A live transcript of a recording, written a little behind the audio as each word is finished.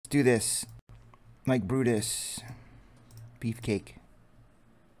do this. Mike Brutus. Beefcake.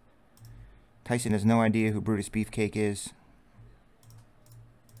 Tyson has no idea who Brutus Beefcake is.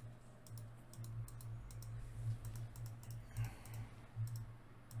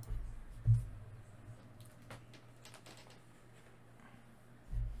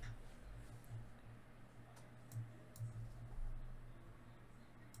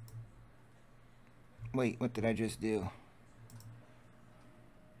 Wait, what did I just do?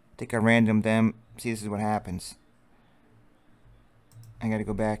 I think I randomed them. See, this is what happens. I gotta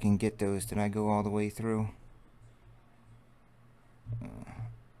go back and get those. Did I go all the way through?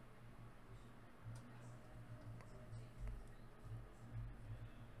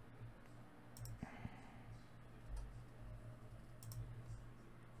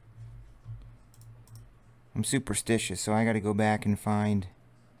 I'm superstitious, so I gotta go back and find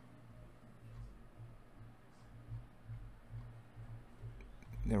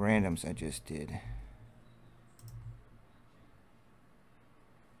the randoms I just did.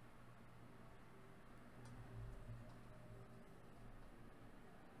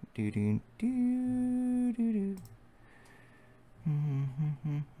 Do do do do do.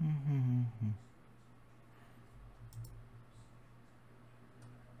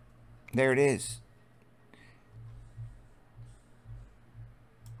 There it is.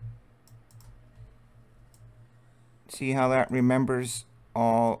 See how that remembers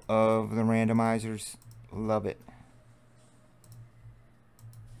all of the randomizers? Love it.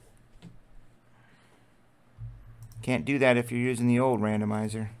 Can't do that if you're using the old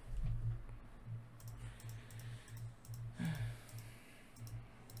randomizer.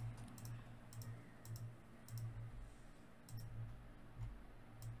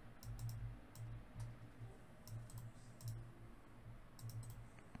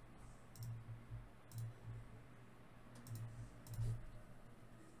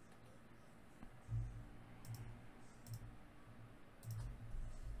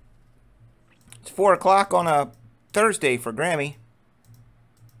 It's 4 o'clock on a Thursday for Grammy.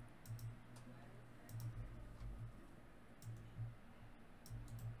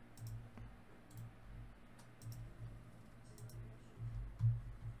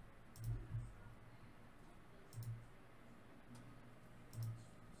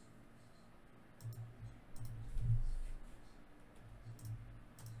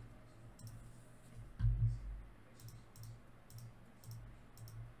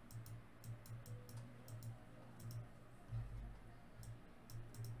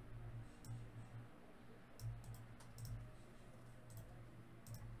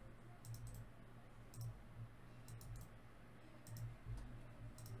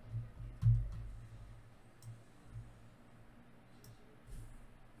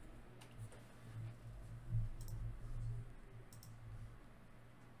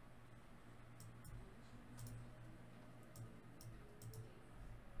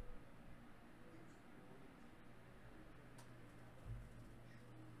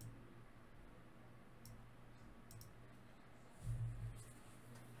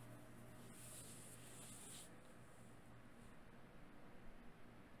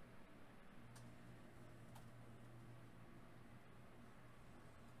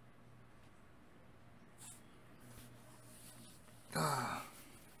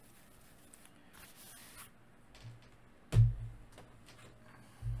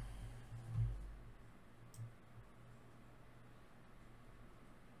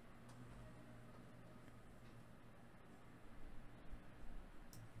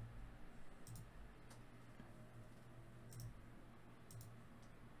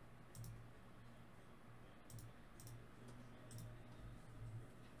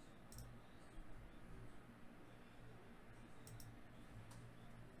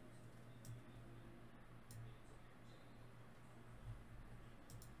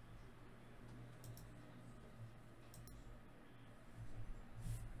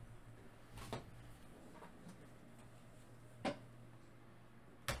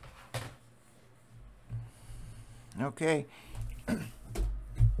 Okay.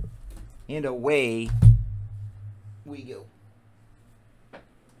 And away we go.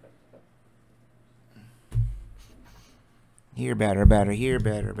 Here better, better, here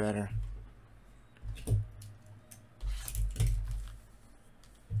better, better.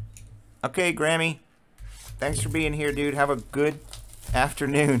 Okay, Grammy. Thanks for being here, dude. Have a good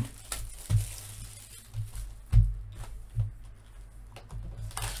afternoon.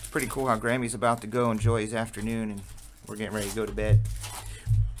 Pretty cool how Grammy's about to go enjoy his afternoon and we're getting ready to go to bed.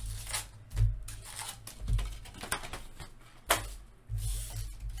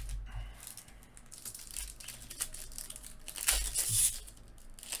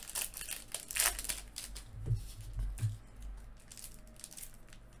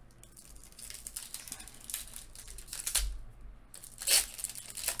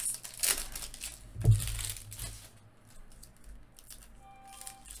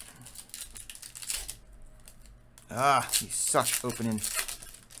 Ah, you suck opening.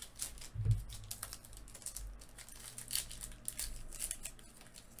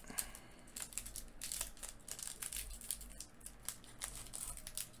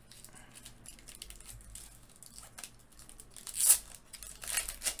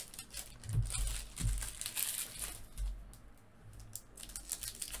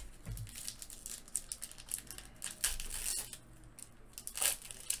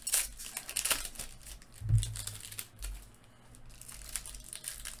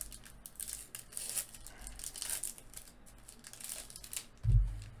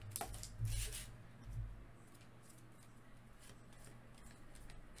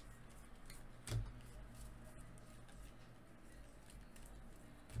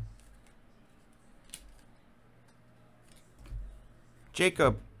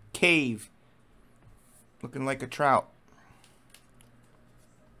 Jacob Cave. Looking like a trout.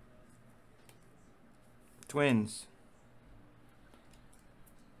 Twins.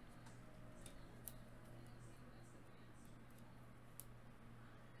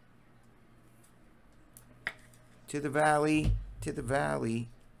 To the valley. To the valley.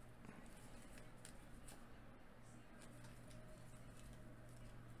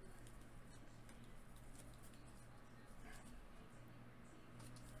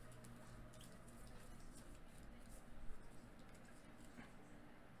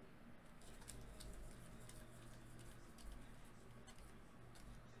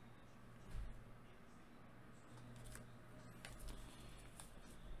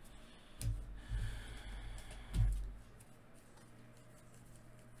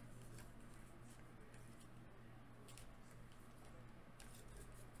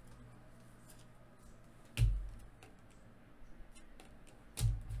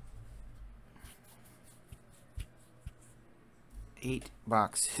 Eight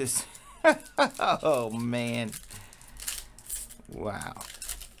boxes. Oh, man. Wow.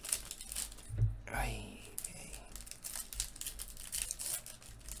 Ay.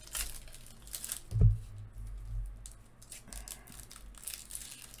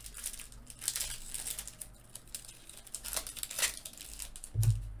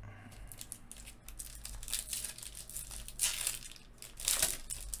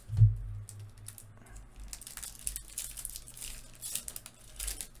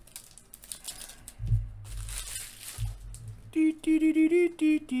 2.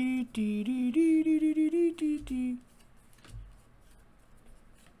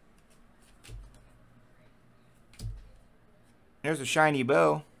 There's a shiny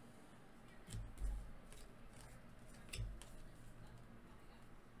bow.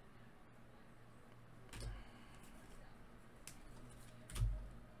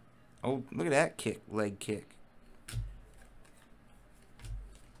 Oh, look at that kick, leg kick.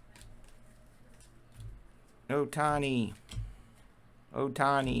 Ohtani.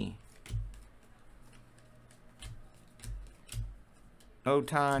 Ohtani.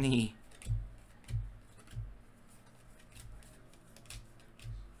 Ohtani.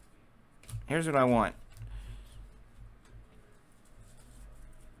 Here's what I want.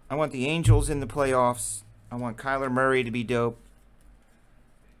 I want the Angels in the playoffs. I want Kyler Murray to be dope.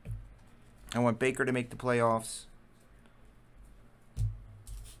 I want Baker to make the playoffs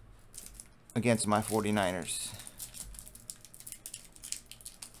against my 49ers.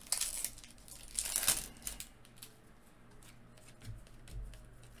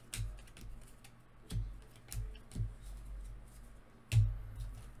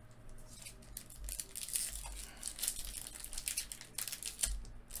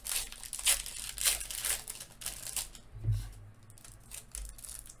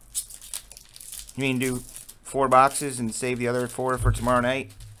 You mean do 4 boxes and save the other 4 for tomorrow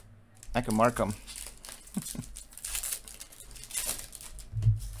night? I can mark them.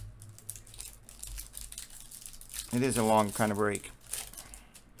 It is a long kind of break.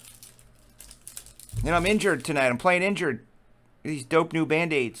 And I'm injured tonight. I'm playing injured. These dope new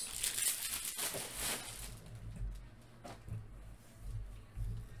Band-Aids.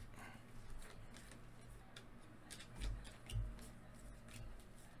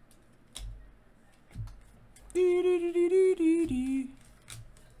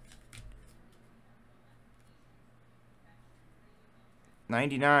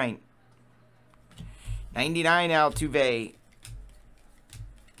 $99 Altuve.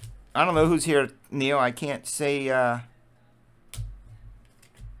 I don't know who's here, Neil. I can't say. I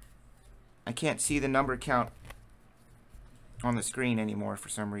can't see the number count on the screen anymore for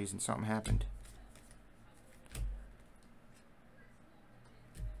some reason. Something happened.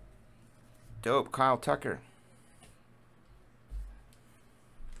 Dope, Kyle Tucker.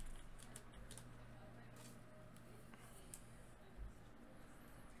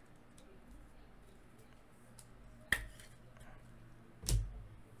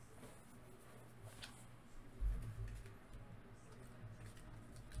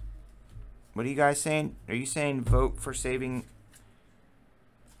 What are you guys saying? Are you saying vote for saving...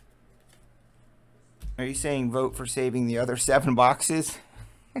 Are you saying vote for saving the other 7 boxes?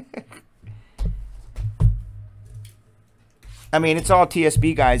 I mean, it's all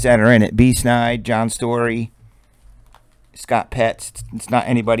TSB guys that are in it. B. Snide, John Story, Scott Petts. It's not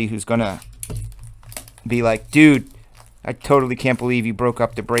anybody who's going to be like, dude, I totally can't believe you broke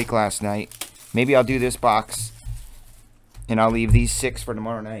up the break last night. Maybe I'll do this box, and I'll leave these 6 for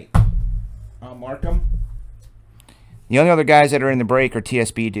tomorrow night. I'll mark them. The only other guys that are in the break are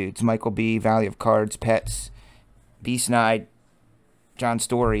TSB dudes. Michael B., Valley of Cards, Petts, B. Snide, John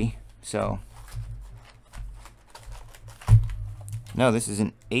Story. So, no, this is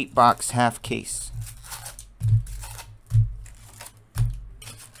an 8-box half case.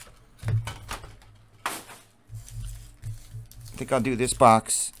 I think I'll do this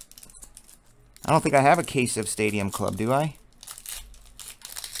box. I don't think I have a case of Stadium Club, do I?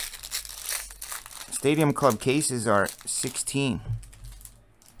 Stadium Club cases are 16.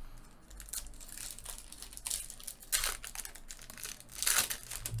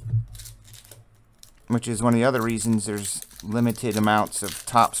 Which is one of the other reasons there's limited amounts of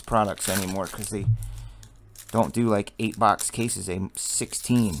Topps products anymore, because they don't do like 8-box cases, they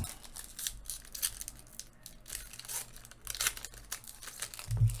 16.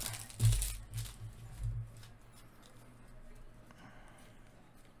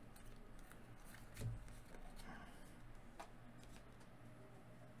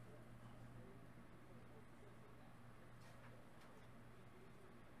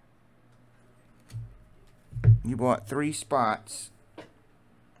 You bought 3 spots.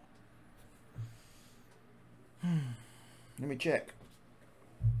 Let me check.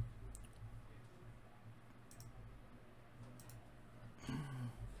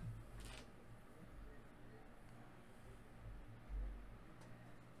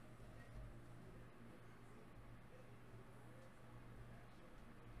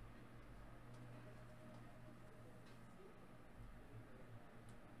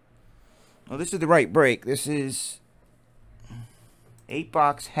 Well, this is the right break. This is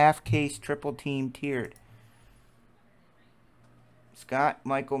 8-box half case triple team tiered. Scott,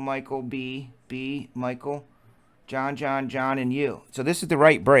 Michael, B, Michael, John, and you. So this is the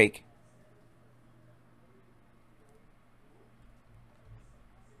right break.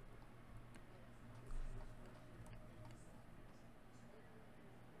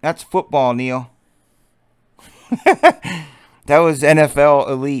 That's football, Neil. That was NFL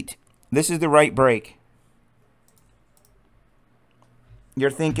Elite. This is the right break. You're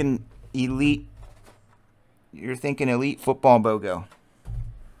thinking elite. You're thinking elite football BOGO.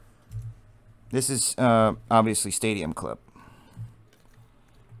 This is obviously Stadium Club.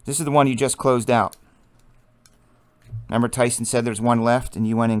 This is the one you just closed out. Remember Tyson said there's one left and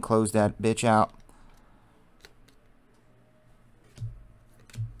you went and closed that bitch out.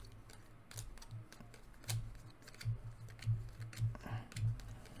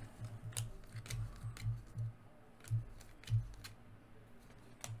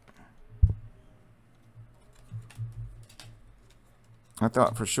 I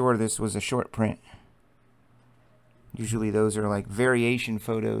thought for sure this was a short print. Usually those are like variation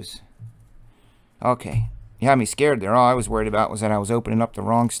photos. Okay. You had me scared there. All I was worried about was that I was opening up the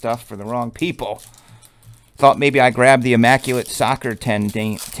wrong stuff for the wrong people. Thought maybe I grabbed the Immaculate Soccer 10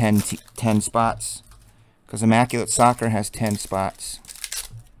 spots. Because Immaculate Soccer has 10 spots.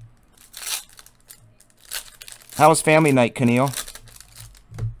 How was family night, Keneal?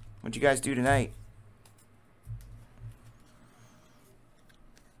 What'd you guys do tonight?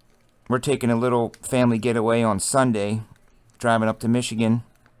 We're taking a little family getaway on Sunday, driving up to Michigan.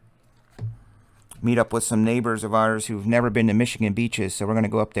 Meet up with some neighbors of ours who've never been to Michigan beaches, so we're going to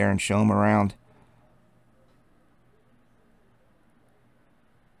go up there and show them around.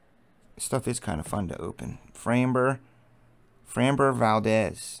 This stuff is kind of fun to open. Framber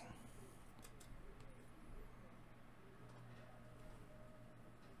Valdez.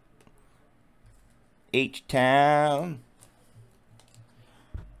 H-Town.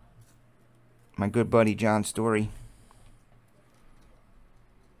 My good buddy John Story.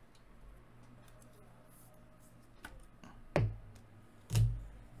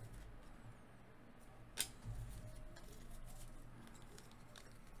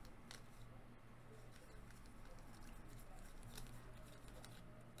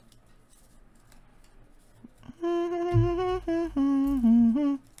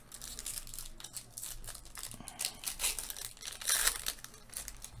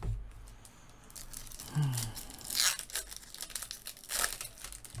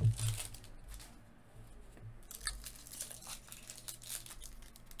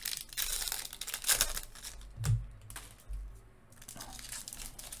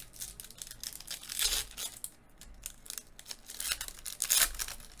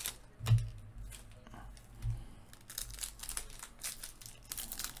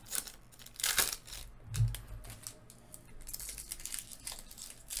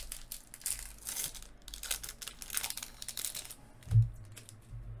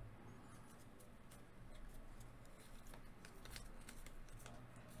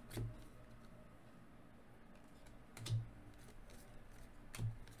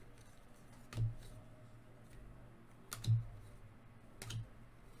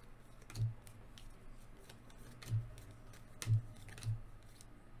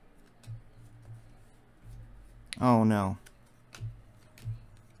 Oh no.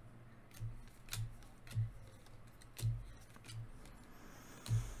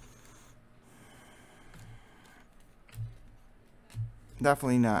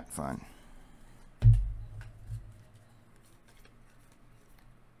 Definitely not fun.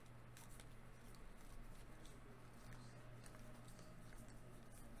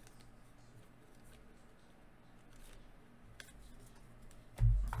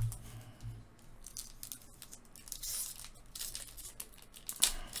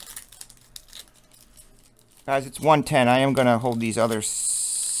 Guys, it's 1:10. I am going to hold these other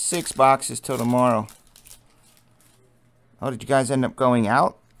 6 boxes till tomorrow. Oh, did you guys end up going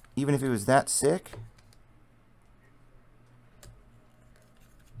out? Even if it was that sick?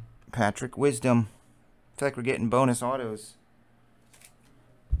 Patrick Wisdom. I feel like we're getting bonus autos.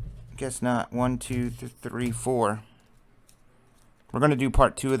 Guess not. 1, 2, 3, 4. We're going to do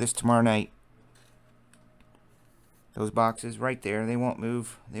part 2 of this tomorrow night. Those boxes right there. They won't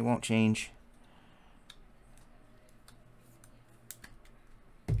move. They won't change.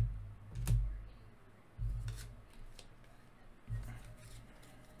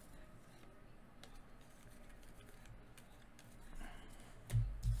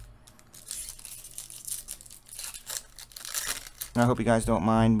 I hope you guys don't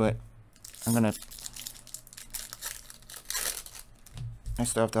mind, but I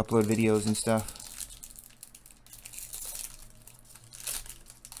still have to upload videos and stuff.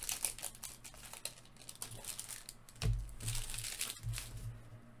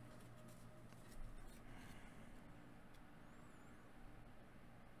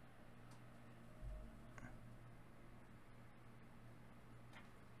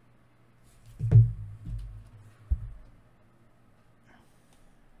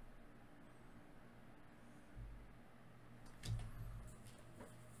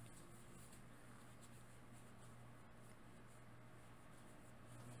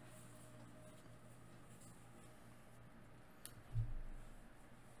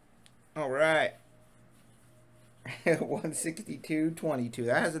 All right. 162.22.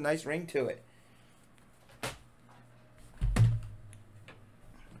 That has a nice ring to it.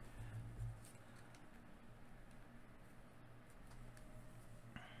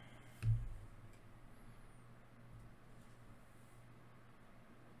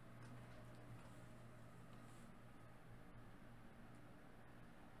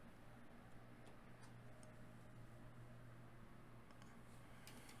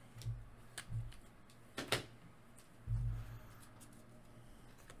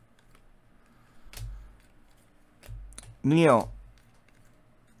 Neil,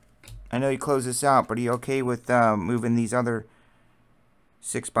 I know you closed this out, but are you okay with moving these other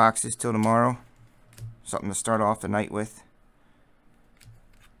 6 boxes till tomorrow? Something to start off the night with.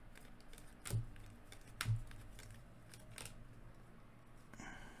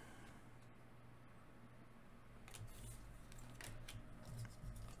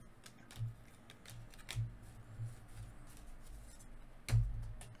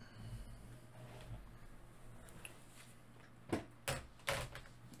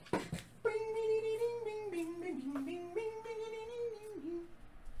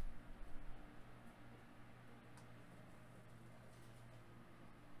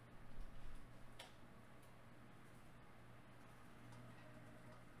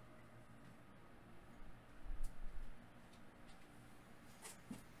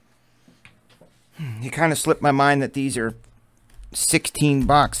 It kind of slipped my mind that these are 16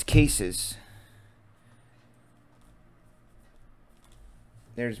 box cases.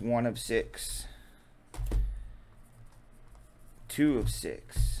 There's 1 of 6. 2 of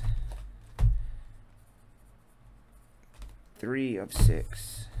 6. 3 of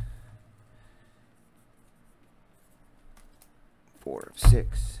 6. 4 of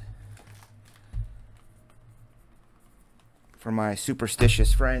 6. For my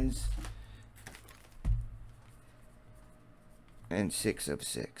superstitious friends. And 6 of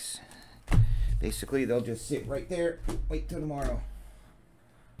 6. Basically, they'll just sit right there. Wait till tomorrow.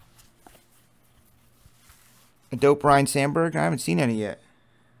 A dope Ryne Sandberg? I haven't seen any yet.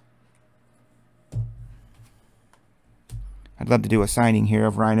 I'd love to do a signing here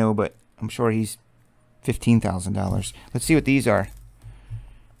of Rhino, but I'm sure he's $15,000. Let's see what these are.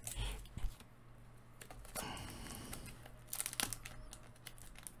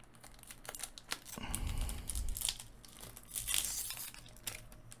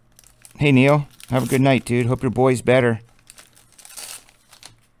 Hey, Neil. Have a good night, dude. Hope your boy's better.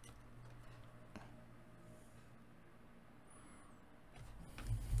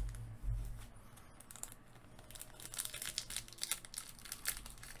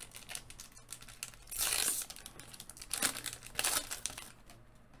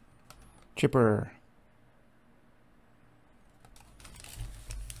 Chipper.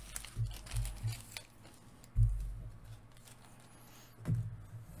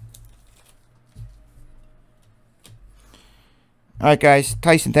 All right, guys.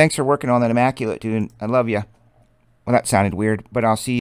 Tyson, thanks for working on that immaculate, dude. I love you. Well, that sounded weird, but I'll see you.